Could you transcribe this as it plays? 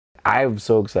I'm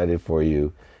so excited for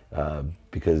you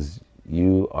because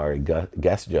you are a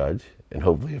guest judge and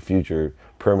hopefully a future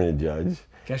permanent judge.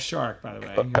 Guest shark, by the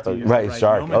way. You have to use Right, the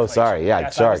shark. Oh, nomenclature. sorry. Yeah,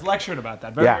 yes, shark. I was lectured about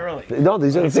that very early. No,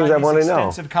 these are the When things I signed want this to know.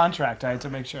 extensive contract, I had to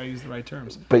make sure I use the right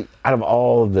terms. But out of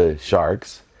all the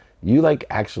sharks, you like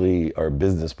actually are a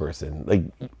business person. Like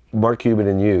Mark Cuban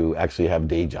and you actually have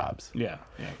day jobs. Yeah.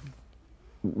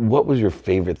 What was your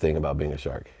favorite thing about being a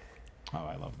shark? Oh,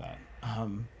 I love that.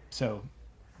 So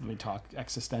let me talk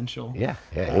existential. Yeah.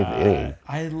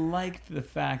 I liked the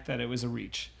fact that it was a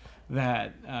reach.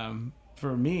 That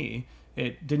for me,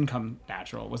 it didn't come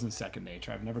natural. It wasn't second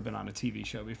nature. I've never been on a TV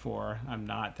show before.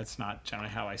 That's not generally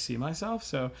how I see myself.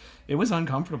 So it was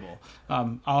uncomfortable.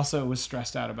 Also was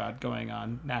stressed out about going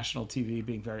on national TV,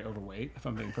 being very overweight, if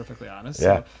I'm being perfectly honest.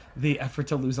 Yeah. So the effort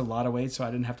to lose a lot of weight so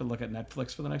I didn't have to look at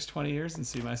Netflix for the next 20 years and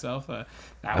see myself, that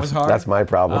was hard. That's my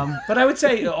problem. But I would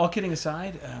say, all kidding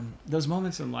aside, those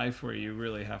moments in life where you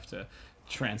really have to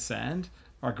transcend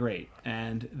are great,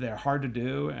 and they're hard to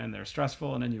do, and they're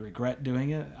stressful, and then you regret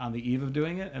doing it on the eve of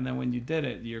doing it, and then when you did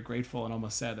it, you're grateful and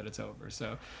almost sad that it's over.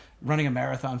 So running a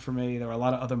marathon for me, there were a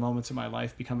lot of other moments in my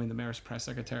life, becoming the mayor's press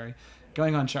secretary.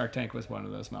 Going on Shark Tank was one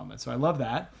of those moments, so I love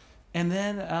that. And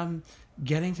then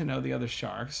getting to know the other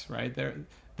sharks, right?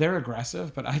 They're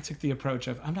aggressive, but I took the approach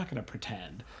of, I'm not going to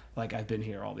pretend like I've been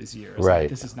here all these years. Right. Like,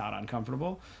 this is not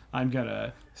uncomfortable. I'm going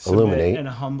to Illuminate in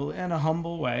a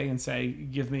humble way and say,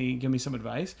 give me some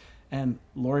advice. And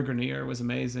Lori Grenier was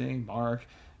amazing. Mark,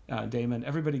 Damon,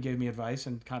 everybody gave me advice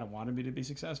and kind of wanted me to be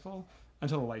successful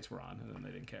until the lights were on, and then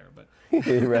they didn't care. But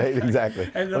right,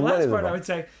 exactly. And the last part I would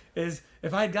say is,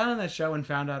 if I had gone on that show and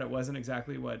found out it wasn't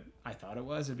exactly what I thought it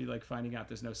was, it'd be like finding out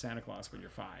there's no Santa Claus when you're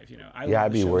 5. You know,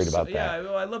 I'd be worried about that.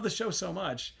 Yeah, I love the show so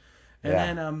much. And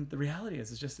then the reality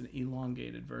is, it's just an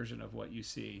elongated version of what you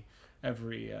see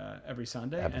every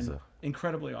Sunday, episode. And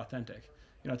incredibly authentic.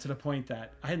 You know, to the point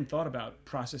that I hadn't thought about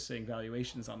processing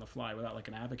valuations on the fly without like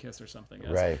an abacus or something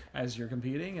as you're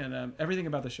competing, and everything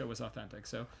about the show was authentic.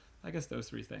 So I guess those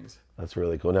 3 things. That's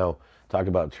really cool. Now, talk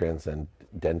about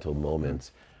transcendental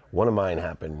moments. One of mine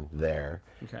happened there.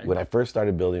 Okay. When I first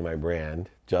started building my brand,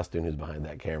 Justin, who's behind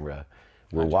that camera,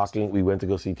 we went to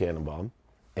go see Tannenbaum,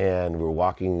 and we're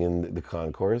walking in the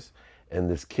concourse, and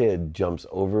this kid jumps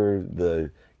over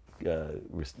the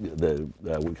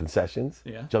concessions,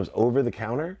 jumps over the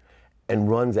counter, and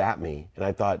runs at me. And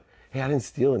I thought, hey, I didn't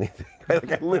steal anything.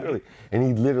 Like, he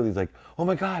literally is like, oh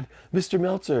my God, Mr.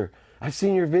 Meltzer, I've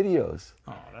seen your videos.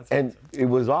 Oh, that's and awesome. It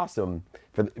was awesome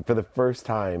for the first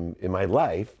time in my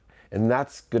life, and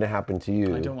that's going to happen to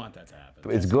you. I don't want that to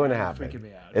happen. It's going to happen. Freaking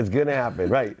me out. It's going to happen,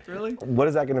 right? Really? What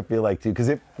is that going to feel like too? Because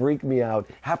it freaked me out.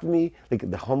 Half of me, like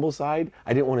the humble side,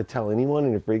 I didn't want to tell anyone,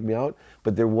 and it freaked me out.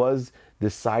 But there was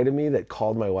this side of me that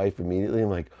called my wife immediately. I'm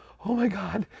like, oh my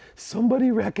God,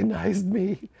 somebody recognized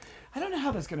me. I don't know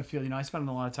how that's going to feel. You know, I spent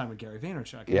a lot of time with Gary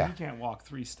Vaynerchuk, and he can't walk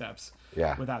 3 steps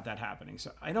without that happening.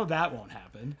 So I know that won't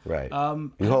happen. Right.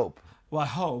 You hope. Well, I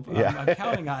hope. Yeah. I'm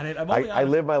counting on it. I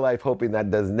live my life hoping that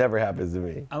never happens to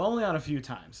me. I'm only on a few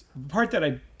times. The part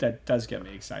that does get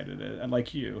me excited, and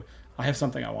like you, I have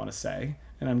something I want to say,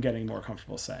 and I'm getting more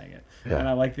comfortable saying it. Yeah. And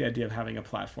I like the idea of having a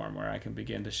platform where I can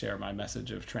begin to share my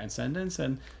message of transcendence,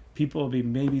 and people will be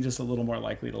maybe just a little more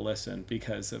likely to listen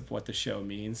because of what the show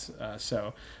means.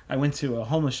 So I went to a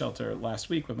homeless shelter last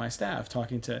week with my staff,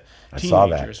 talking to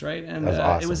teenagers, right? And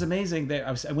awesome. It was amazing.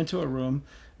 I went to a room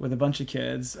with a bunch of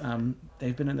kids.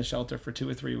 They've been in the shelter for 2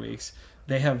 or 3 weeks.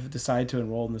 They have decided to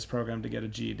enroll in this program to get a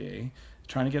GED,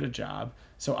 trying to get a job.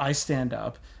 So I stand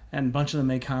up, and a bunch of them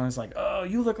make comments like, "Oh,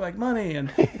 you look like money,"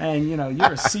 and you know,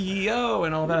 you're a CEO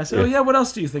and all that. I said, "Oh yeah, what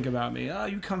else do you think about me? Oh,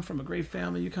 you come from a great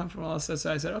family. You come from all this."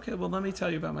 So I said, "Okay, well, let me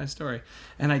tell you about my story."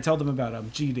 And I told them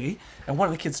about GED, and one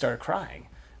of the kids started crying,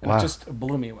 and it just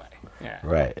blew me away. Yeah.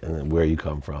 Right, and then where you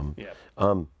come from.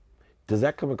 Yeah. Does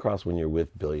that come across when you're with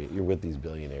these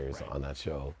billionaires on that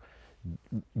show?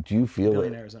 Do you feel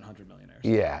billionaires and 100 millionaires?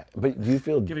 Yeah, but do you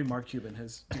feel giving Mark Cuban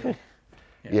his?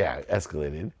 Yeah,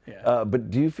 escalated. Yeah.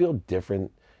 But do you feel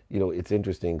different? You know, it's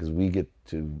interesting because we get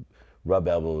to rub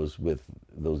elbows with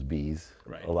those bees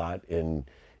a lot, and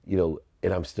you know,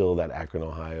 and I'm still that Akron,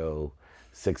 Ohio,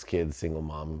 6 kids, single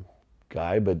mom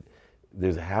guy, but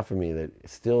there's a half of me that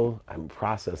still I'm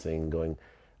processing, going,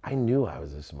 I knew I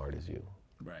was as smart as you.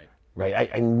 Right.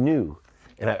 I knew,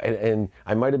 and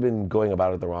I might have been going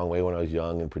about it the wrong way when I was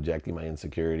young and projecting my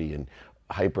insecurity and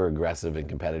hyper aggressive and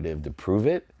competitive to prove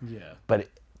it. Yeah. But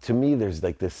to me, there's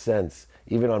like this sense,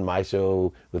 even on my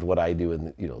show with what I do,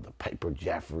 and you know, the Piper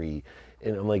Jaffray,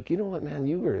 and I'm like, you know what, man,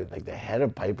 you were like the head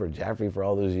of Piper Jaffray for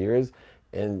all those years,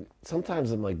 And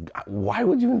sometimes I'm like, why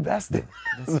would you invest in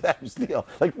that deal?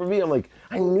 Like for me, I'm like,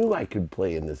 I knew I could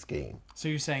play in this game. So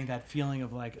you're saying that feeling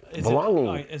of like belonging,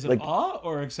 is it like, awe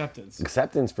or acceptance?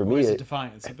 Acceptance for me. Or is it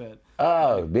defiance a bit?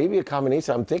 Maybe a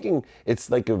combination. I'm thinking it's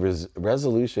like a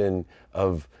resolution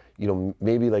of, you know,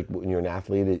 maybe like when you're an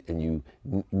athlete and you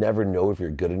never know if you're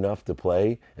good enough to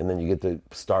play, and then you get to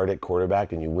start at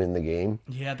quarterback and you win the game.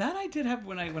 Yeah, that I did have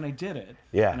when I did it.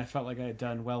 Yeah. And I felt like I had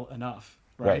done well enough.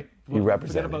 Right. You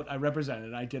represented. I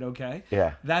represented. I did okay.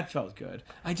 Yeah. That felt good.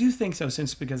 I do think so,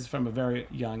 because from a very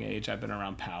young age I've been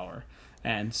around power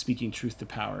and speaking truth to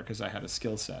power, because I had a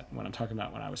skill set when I'm talking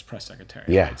about when I was press secretary.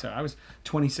 Yeah. Right? So I was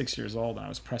 26 years old and I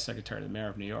was press secretary to the mayor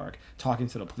of New York, talking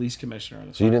to the police commissioner. And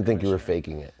the so you didn't think you were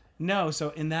faking it? No, so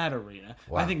in that arena,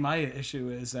 wow. I think my issue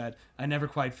is that I never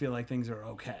quite feel like things are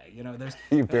okay. You know, there's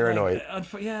you paranoid.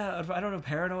 Yeah, I don't know,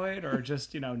 paranoid or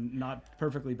just, you know, not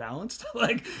perfectly balanced.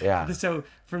 Like, yeah. So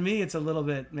for me, it's a little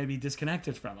bit maybe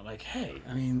disconnected from it. Like, hey,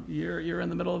 I mean, you're in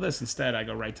the middle of this. Instead, I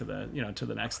go right to the, you know, to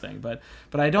the next thing. But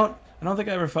I don't think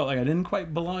I ever felt like I didn't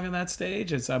quite belong in that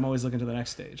stage. I'm always looking to the next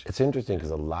stage. It's interesting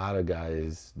because a lot of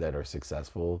guys that are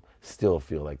successful still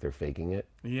feel like they're faking it.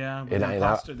 Yeah, and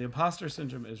the imposter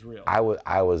syndrome is real. I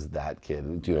was that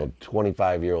kid, you know,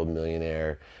 25-year-old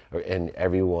millionaire, and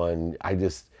everyone. I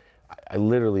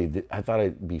literally I thought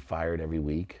I'd be fired every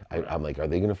week. I'm like, are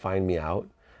they going to find me out?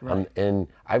 Right. And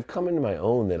I've come into my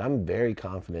own that I'm very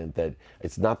confident that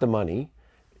it's not the money.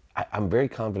 I'm very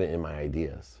confident in my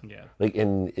ideas. Yeah. Like,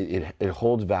 and it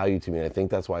holds value to me, and I think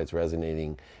that's why it's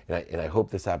resonating. And I hope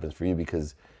this happens for you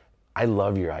because I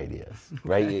love your ideas,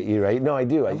 right? You right? No, I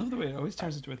do. I love the way it always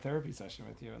turns into a therapy session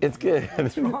with you. It's good.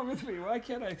 What's wrong with me? Why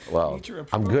can't I meet your approval?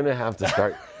 I'm going to have to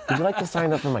start. Would you like to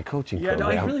sign up for my coaching program?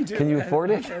 Yeah, no, I really do. Can you afford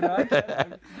it?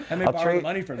 I may borrow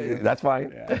money from you. That's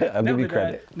fine. Yeah. I'll give you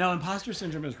credit. No, imposter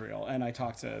syndrome is real, and I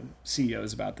talk to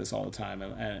CEOs about this all the time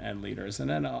and leaders. And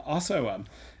then also,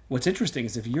 what's interesting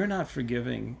is if you're not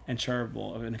forgiving and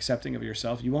charitable and accepting of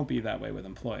yourself, you won't be that way with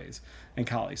employees and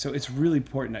colleagues. So it's really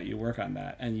important that you work on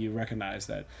that and you recognize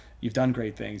that you've done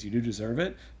great things, you do deserve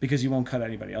it, because you won't cut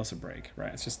anybody else a break,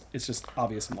 right? It's just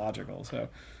obvious and logical. So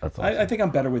that's awesome. I think I'm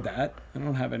better with that. I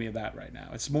don't have any of that right now.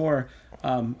 It's more,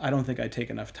 I don't think I take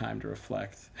enough time to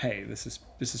reflect, hey, this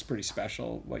is pretty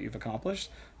special what you've accomplished.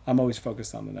 I'm always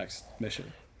focused on the next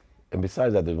mission. And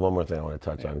besides that, there's one more thing I want to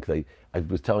touch on, because I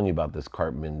was telling you about this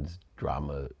Cartman's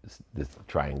drama, this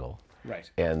triangle.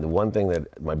 Right. And the one thing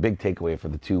that my big takeaway for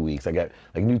the 2 weeks, I got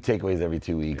like new takeaways every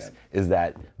 2 weeks, is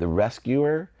that the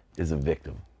rescuer is a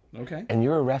victim. Okay. And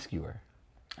you're a rescuer.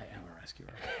 I am a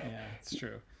rescuer. Yeah, it's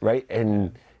true. Right?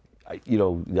 And, you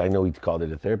know, I know we called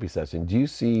it a therapy session. Do you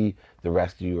see the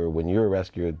rescuer, when you're a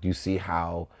rescuer, do you see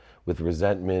how with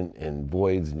resentment and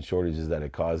voids and shortages that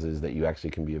it causes, that you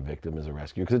actually can be a victim as a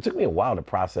rescuer? Because it took me a while to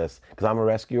process, because I'm a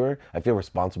rescuer. I feel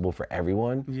responsible for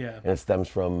everyone. Yeah. And it stems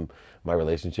from my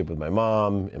relationship with my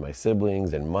mom and my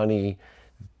siblings and money.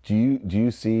 Do you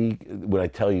see, when I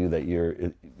tell you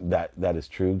that that is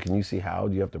true, can you see how?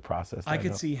 Do you have to process that? I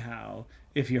could see how,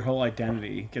 if your whole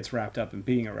identity gets wrapped up in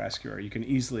being a rescuer, you can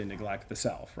easily neglect the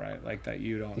self, right? Like that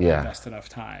you don't invest enough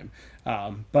time.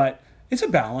 But it's a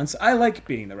balance. I like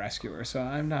being the rescuer, so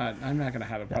I'm not going to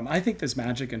have a problem. I think there's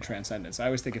magic and transcendence. I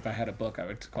always think if I had a book, I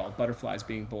would call it Butterflies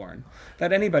Being Born.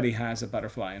 That anybody has a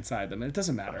butterfly inside them, and it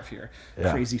doesn't matter if you're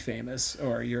crazy famous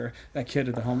or you're that kid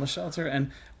at the homeless shelter.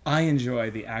 And I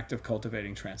enjoy the act of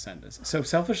cultivating transcendence. So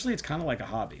selfishly, it's kind of like a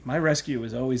hobby. My rescue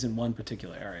is always in one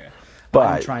particular area. But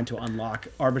I'm trying to unlock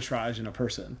arbitrage in a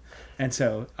person. And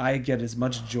so I get as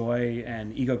much joy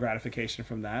and ego gratification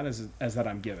from that as that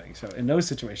I'm giving. So in those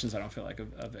situations, I don't feel like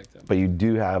a victim. But you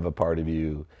do have a part of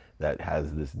you that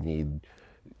has this need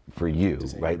for you,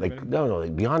 right? Like, no,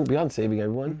 like beyond saving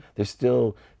everyone, there's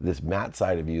still this Matt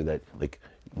side of you that, like,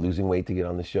 losing weight to get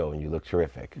on the show and you look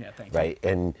terrific. Yeah, thank you.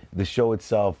 And the show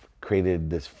itself created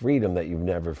this freedom that you've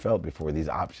never felt before, these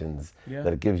options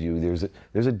that it gives you.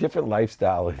 There's a different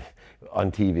lifestyle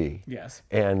on TV. Yes.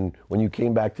 And when you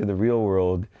came back to the real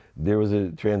world, there was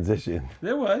a transition.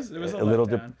 There was a little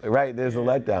letdown. Right, there's a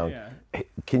letdown. Yeah.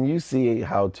 Can you see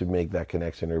how to make that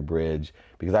connection or bridge?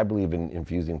 Because I believe in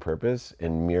infusing purpose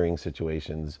and mirroring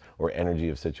situations or energy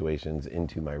of situations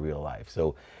into my real life.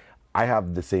 So I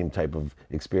have the same type of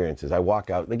experiences. I walk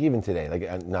out, like even today,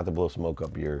 like not to blow smoke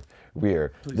up your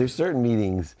rear. Please. There's certain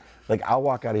meetings, like I'll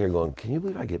walk out of here going, can you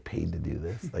believe I get paid to do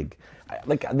this? Like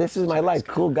this is my life.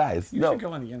 Cool guys. You should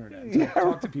go on the internet and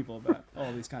talk to people about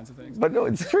all these kinds of things. But no,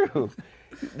 it's true.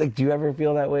 Like, do you ever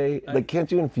feel that way? Like,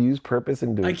 can't you infuse purpose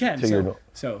into it? I can.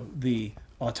 So the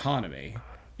autonomy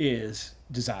is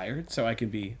desired, so I can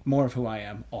be more of who I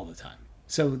am all the time.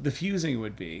 So the fusing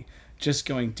would be just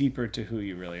going deeper to who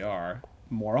you really are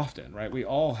more often, right? We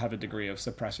all have a degree of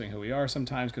suppressing who we are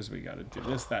sometimes because we got to do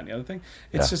this, that, and the other thing.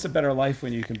 It's just a better life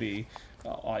when you can be,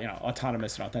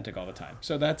 autonomous and authentic all the time.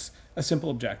 So that's a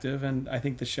simple objective, and I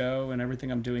think the show and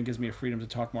everything I'm doing gives me a freedom to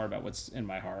talk more about what's in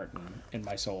my heart and in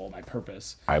my soul, my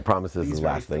purpose. I promise this is the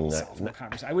last thing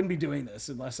I wouldn't be doing this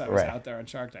unless I was out there on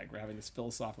Shark Tank. We're having this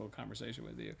philosophical conversation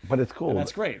with you. But it's cool. And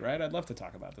that's great, right? I'd love to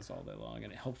talk about this all day long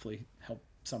and hopefully help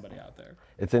somebody out there.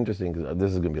 It's interesting because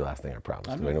this is going to be the last thing, I promise.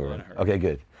 I'm not in a hurry. Okay,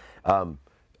 good.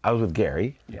 I was with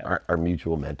Gary, our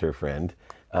mutual mentor friend,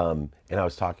 and I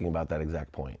was talking about that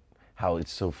exact point. How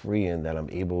it's so freeing that I'm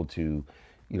able to,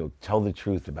 tell the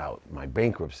truth about my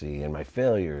bankruptcy and my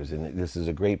failures, and this is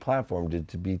a great platform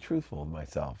to be truthful with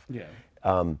myself. Yeah.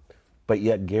 But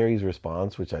yet Gary's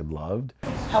response, which I loved.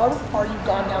 However far you've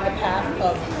gone down the path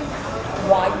of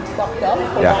why you fucked up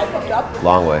or why I fucked up.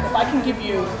 Long way. If I can give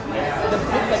you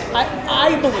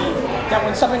I believe that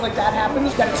when something like that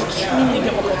happens, that it's extremely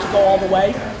difficult to go all the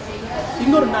way. You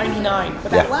can go to 99,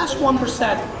 but that last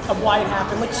 1% of why it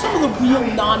happened, like some of the real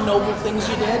non-noble things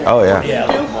you did. Oh yeah.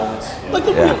 Like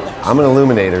the real things. I'm an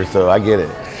illuminator, so I get it.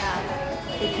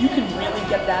 If you can really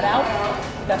get that out,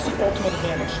 that's the ultimate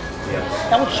advantage.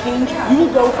 That will change. You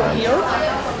will go from here.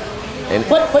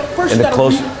 But first,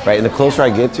 and the closer I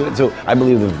get to it, so I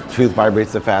believe the truth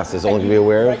vibrates the fastest. Only to be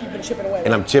aware of. You've been chipping away.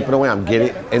 And I'm chipping away. I'm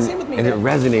getting, and it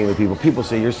resonating with people. People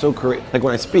say you're so courageous. Like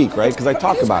when I speak, right? Because I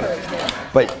talk about it.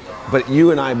 But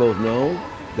you and I both know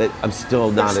that I'm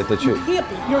still not at the truth. You can't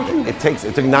be. You're a human. It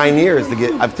took 9 years to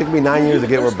get. It took me 9 years to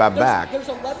get where I'm back. There's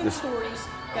 11 stories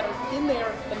that are in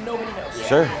there that nobody knows.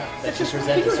 Sure. It's just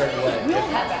presented a certain way. We all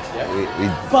have that. We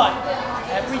But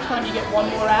every time you get one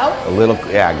more out, a little.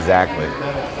 Yeah, exactly.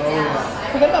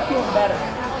 forget about feeling better.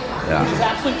 Yeah. Which is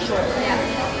absolutely true.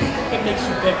 It makes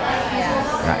you bigger.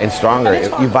 Yeah, and stronger.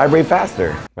 You vibrate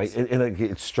faster, right? And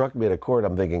it struck me at a chord.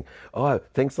 I'm thinking, oh,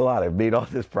 thanks a lot. I've made all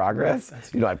this progress.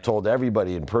 I've told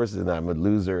everybody in person that I'm a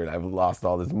loser and I've lost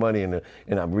all this money and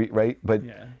I'm right. But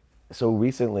so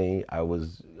recently I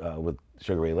was with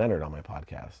Sugar Ray Leonard on my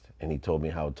podcast, and he told me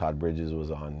how Todd Bridges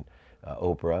was on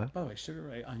Oprah. By the way, Sugar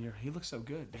Ray he looks so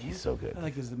good. He's so good. I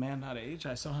like is the man not age.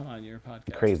 I saw him on your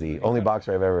podcast. Crazy. Only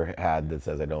boxer I've ever had that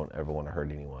says I don't ever want to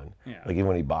hurt anyone. Yeah. Like even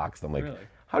when he boxed, I'm like, really?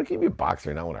 How can you be a boxer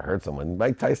and not want to hurt someone?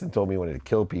 Mike Tyson told me he wanted to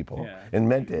kill people and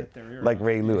meant it, like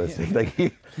Ray Lewis.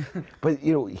 But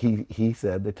he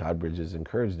said that Todd Bridges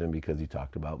encouraged him because he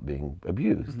talked about being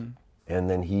abused, and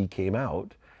then he came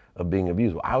out of being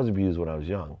abused. Well, I was abused when I was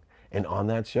young, and on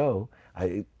that show,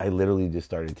 I literally just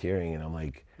started tearing, and I'm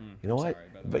like, you know what?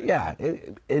 But yeah,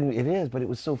 it is. But it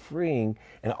was so freeing,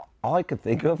 and all I could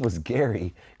think of was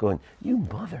Gary going, "You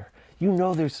mother."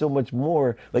 There's so much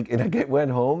more. And I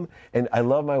went home, and I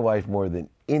love my wife more than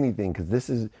anything because this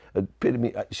is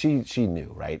epitome. She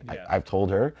knew, right? Yeah. I've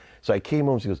told her. So I came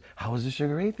home. She goes, "How was the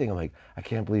Sugar Ray thing?" I'm like, "I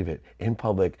can't believe it." In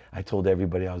public, I told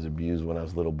everybody I was abused when I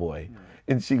was a little boy,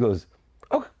 and she goes,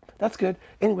 "Oh, that's good."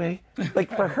 Anyway,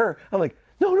 for her, I'm like,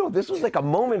 "No, this was like a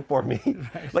moment for me.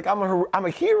 Like I'm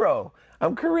a hero.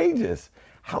 I'm courageous."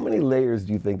 How many layers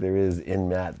do you think there is in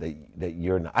Matt that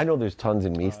you're not? I know there's tons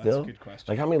in me still. That's a good question.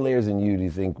 Like how many layers in you do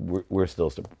you think we're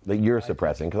still that you're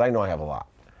suppressing? Because I know I have a lot.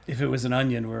 If it was an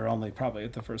onion, we're only probably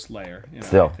at the first layer.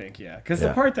 Still. I think, because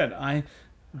the part that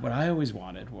what I always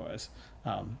wanted was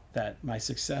that my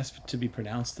success to be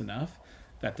pronounced enough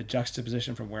that the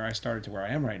juxtaposition from where I started to where I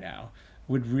am right now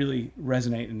would really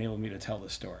resonate and enable me to tell the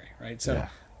story, right? So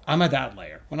I'm at that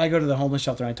layer. When I go to the homeless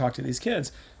shelter and I talk to these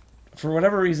kids, for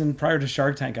whatever reason, prior to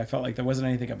Shark Tank, I felt like there wasn't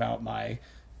anything about my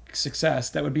success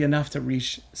that would be enough to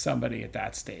reach somebody at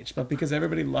that stage. But because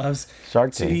everybody loves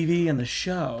Shark Tank. TV and the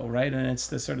show, right, and it's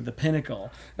the sort of the pinnacle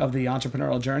of the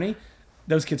entrepreneurial journey,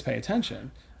 those kids pay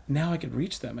attention. Now I could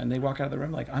reach them, and they walk out of the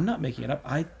room like, I'm not making it up.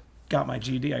 I got my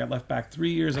GED. I got left back 3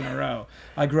 years in a row.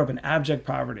 I grew up in abject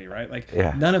poverty, right?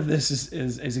 None of this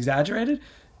is exaggerated.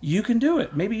 You can do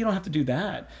it. Maybe you don't have to do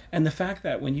that. And the fact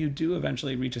that when you do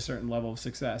eventually reach a certain level of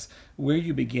success, where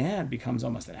you began becomes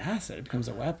almost an asset. It becomes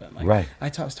a weapon. Right.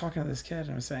 I was talking to this kid,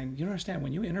 and I was saying, you don't understand,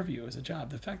 when you interview as a job,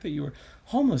 the fact that you were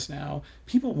homeless now,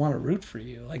 people want to root for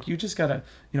you. You just got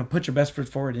to, put your best foot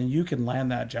forward, and you can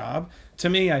land that job. To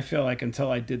me, I feel like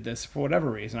until I did this, for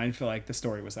whatever reason, I didn't feel like the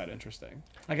story was that interesting.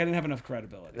 I didn't have enough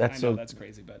credibility. That's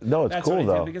crazy, but no, it's that's cool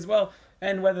though. Because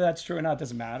and whether that's true or not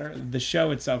doesn't matter. The show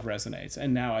itself resonates,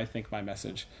 and now I think my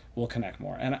message will connect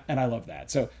more, and I love that.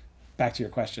 So back to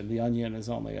your question, the onion is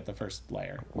only at the first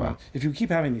layer. Wow. If you keep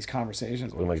having these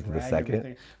conversations, We're like to the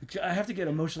second. I have to get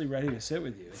emotionally ready to sit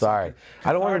with you. It's Sorry. like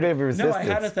I don't want to be resistance. No, I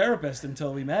had a therapist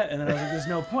until we met, and then I was like, there's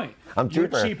no point. I'm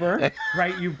cheaper. You're cheaper,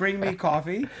 right? You bring me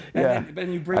coffee, and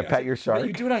then you bring. I pet your shark. But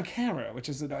you do it on camera, which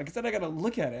is, like I said, I got to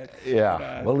look at it.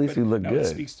 Yeah. Well, at least you look good. It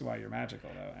speaks to why you're magical,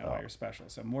 though, and why you're special.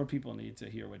 So more people need to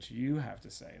hear what you have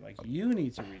to say. Like, you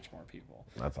need to reach more people.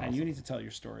 That's awesome. And you need to tell your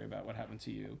story about what happened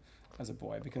to you as a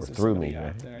boy, because there's through somebody me, out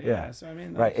right? there. Yeah. So I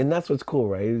mean, right, and that's what's cool,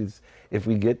 right? Is if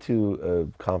we get to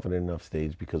a confident enough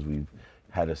stage because we've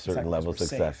had a certain level of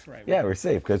success. Safe, right? Yeah, we're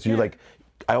safe because you're like,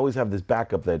 I always have this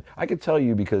backup that I could tell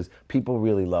you because people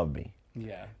really love me.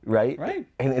 Yeah. Right? Right.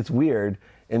 And it's weird.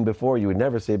 And before you would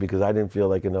never say it because I didn't feel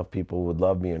like enough people would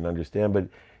love me and understand. But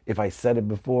if I said it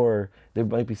before, there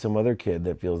might be some other kid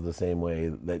that feels the same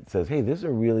way that says, hey, this is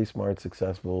a really smart,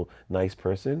 successful, nice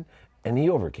person. And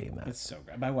he overcame that. It's so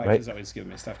good. My wife has always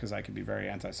given me stuff because I can be very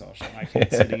antisocial. I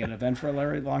can't sit in an event for a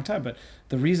very long time. But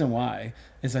the reason why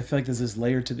is I feel like there's this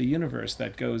layer to the universe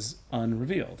that goes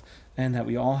unrevealed, and that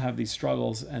we all have these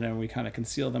struggles, and then we kind of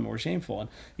conceal them, or we're shameful. And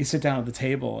you sit down at the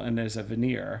table and there's a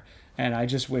veneer. And I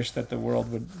just wish that the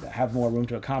world would have more room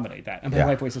to accommodate that. And my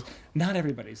wife always says, not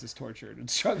everybody's as tortured and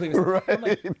struggling. Right. I'm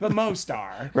like, but most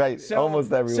are. Right, So,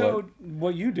 almost everyone. So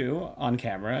what you do on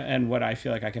camera, and what I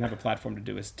feel like I can have a platform to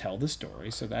do, is tell the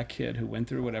story. So that kid who went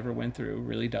through whatever went through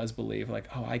really does believe, like,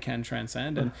 oh, I can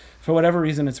transcend. And for whatever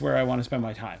reason, it's where I want to spend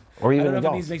my time. Or even I don't know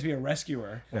adults. if it makes me a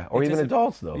rescuer. Yeah, or even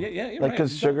adults, though. Yeah, you're like, right.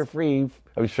 because Sugar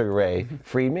Ray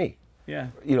freed me. Yeah.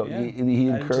 You know, he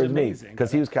encouraged me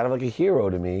because he was kind of like a hero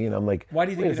to me, and I'm like, why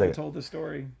do you think you never told the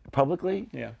story publicly?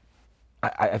 Yeah.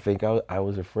 I think I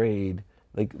was afraid,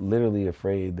 like literally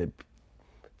afraid that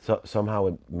somehow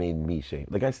it made me shame.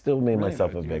 Like I still made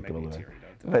myself a victim of it.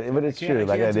 But it's true.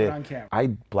 Like I did. I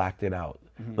blacked it out.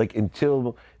 Like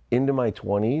until into my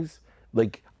 20s,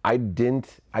 like I didn't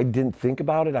think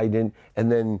about it.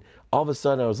 And then all of a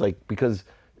sudden I was like, because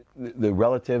the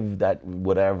relative that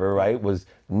whatever, right, was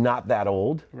not that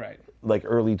old, right, like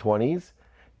early 20s,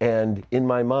 and in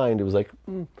my mind it was like,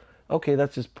 okay,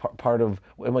 that's just part of.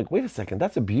 I'm like, wait a second,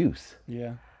 that's abuse.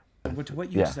 Yeah. What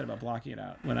you just said about blocking it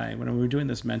out, when we were doing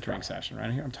this mentoring session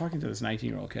right here, I'm talking to this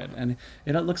 19-year-old kid, and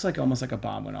it looks like almost like a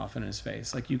bomb went off in his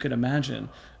face. Like you could imagine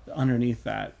underneath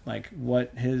that, like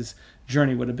what his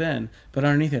journey would have been, but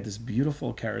underneath it, this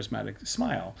beautiful, charismatic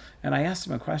smile. And I asked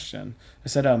him a question. I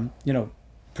said,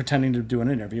 pretending to do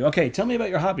an interview. Okay, tell me about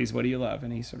your hobbies. What do you love?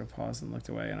 And he sort of paused and looked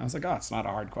away. And I was like, oh, it's not a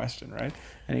hard question, right?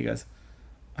 And he goes,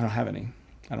 I don't have any.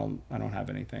 I don't have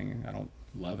anything. I don't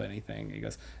love anything. He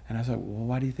goes, and I was like, well,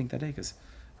 why do you think that? Because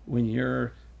when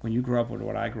you grew up with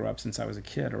what I grew up since I was a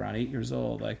kid, around 8 years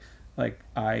old, like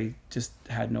I just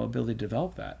had no ability to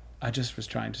develop that. I just was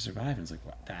trying to survive, and it's like,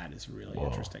 wow, that is really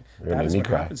interesting. That is what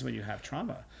happens when you have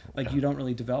trauma. Like you don't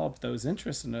really develop those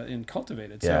interests and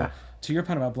cultivate it. So to your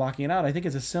point about blocking it out, I think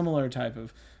it's a similar type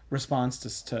of response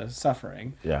to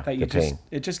suffering. Yeah, that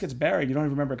it just gets buried. You don't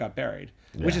even remember it got buried,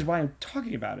 which is why I'm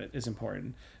talking about it is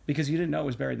important, because you didn't know it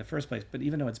was buried in the first place. But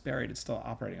even though it's buried, it's still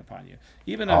operating upon you.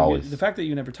 Even though the fact that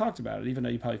you never talked about it, even though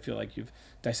you probably feel like you've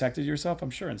dissected yourself, I'm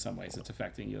sure in some ways it's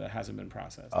affecting you that hasn't been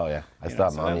processed. Oh yeah, I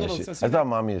thought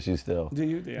mommy issues still. Do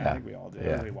you? Yeah, I think we all do.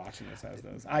 Everybody watching this has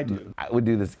those. I do. I would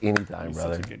do this anytime,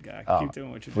 brother. Such a good guy. Keep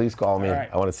doing what you do. Please call me. Right.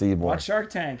 I want to see you more. Watch Shark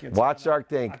Tank. Watch Shark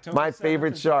Tank. My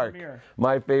favorite shark.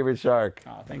 My favorite shark.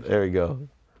 Oh, thank you. There we go.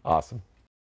 Awesome.